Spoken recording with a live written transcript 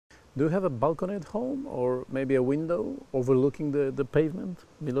Do you have a balcony at home, or maybe a window overlooking the pavement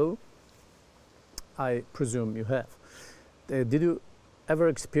below? I presume you have. Did you ever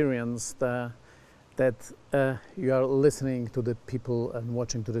experience that you are listening to the people and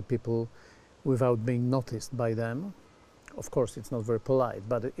watching to the people without being noticed by them? Of course, it's not very polite,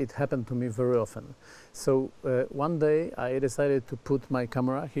 but it happened to me very often. So one day I decided to put my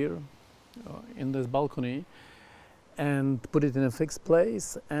camera here in this balcony and put it in a fixed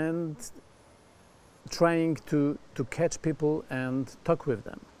place and trying to catch people and talk with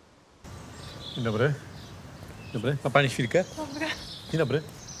them. Dzień dobry. Dobry. Ma pani chwilkę? Dobra. Dzień dobry.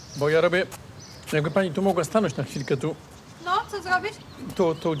 Bo ja robię... Jakby pani tu mogła stanąć na chwilkę tu. No, co zrobić?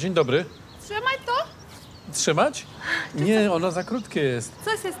 Tu, dzień dobry. Trzymaj to. Trzymać? Nie, ono za krótkie jest.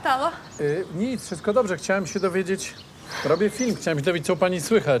 Co się stało? Nic, wszystko dobrze. Chciałem się dowiedzieć... Robię film, chciałem się dowiedzieć, co u pani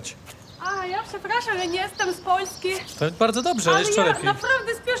słychać. A, ja przepraszam, ja nie jestem z Polski. To bardzo dobrze, Ale jeszcze ja lepiej.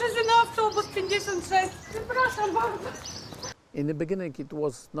 naprawdę spieszę się na autobus 56. Przepraszam bardzo. In the beginning it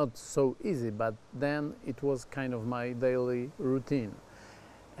was not so easy, but then it was kind of my daily routine.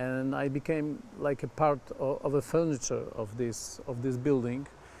 And I became like a part of the furniture of this building.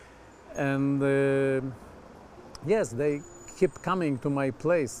 And yes, they kept coming to my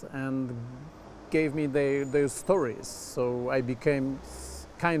place and gave me their stories. So I became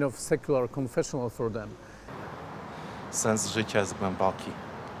kind of secular confessional for them. Sens życia jest głęboki,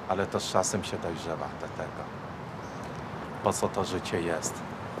 ale to z czasem się dojrzewa do tego. Po co to życie jest?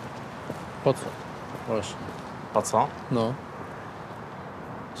 Po co? Właśnie. Po co? No.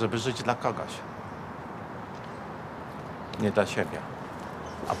 Żeby żyć dla kogoś. Nie dla siebie.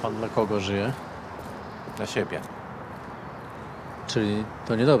 A pan dla kogo żyje? Dla siebie. Czyli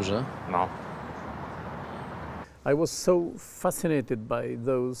to niedobrze? No. I was so fascinated by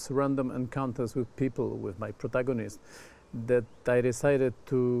those random encounters with people, with my protagonist, that I decided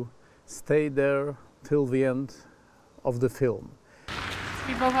to stay there till the end of the film.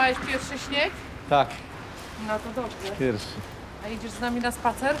 Filmowałeś pierwszy śnieg? Tak, No to dobrze. pierwszy. A idziesz z nami na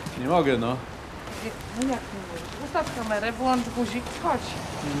spacer? Nie mogę, no. No jak nie możesz? Ustaw kamerę, włącz guzik, chodź.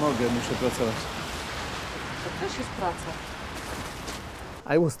 Nie mogę, muszę pracować. To też jest praca.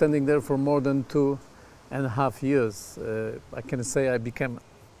 I was standing there for more than 2.5 years. I can say I became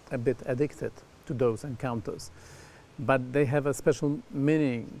a bit addicted to those encounters. But they have a special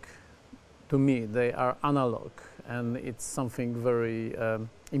meaning to me. They are analog, and it's something very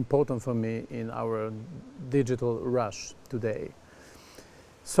important for me in our digital rush today.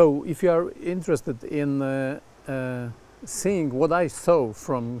 So if you are interested in seeing what I saw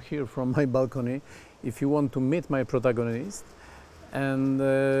from here, from my balcony, if you want to meet my protagonist, and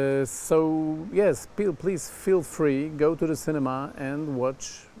so yes, please feel free, go to the cinema and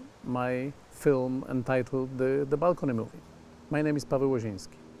watch my film entitled The Balcony Movie. My name is Paweł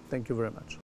Łoziński. Thank you very much.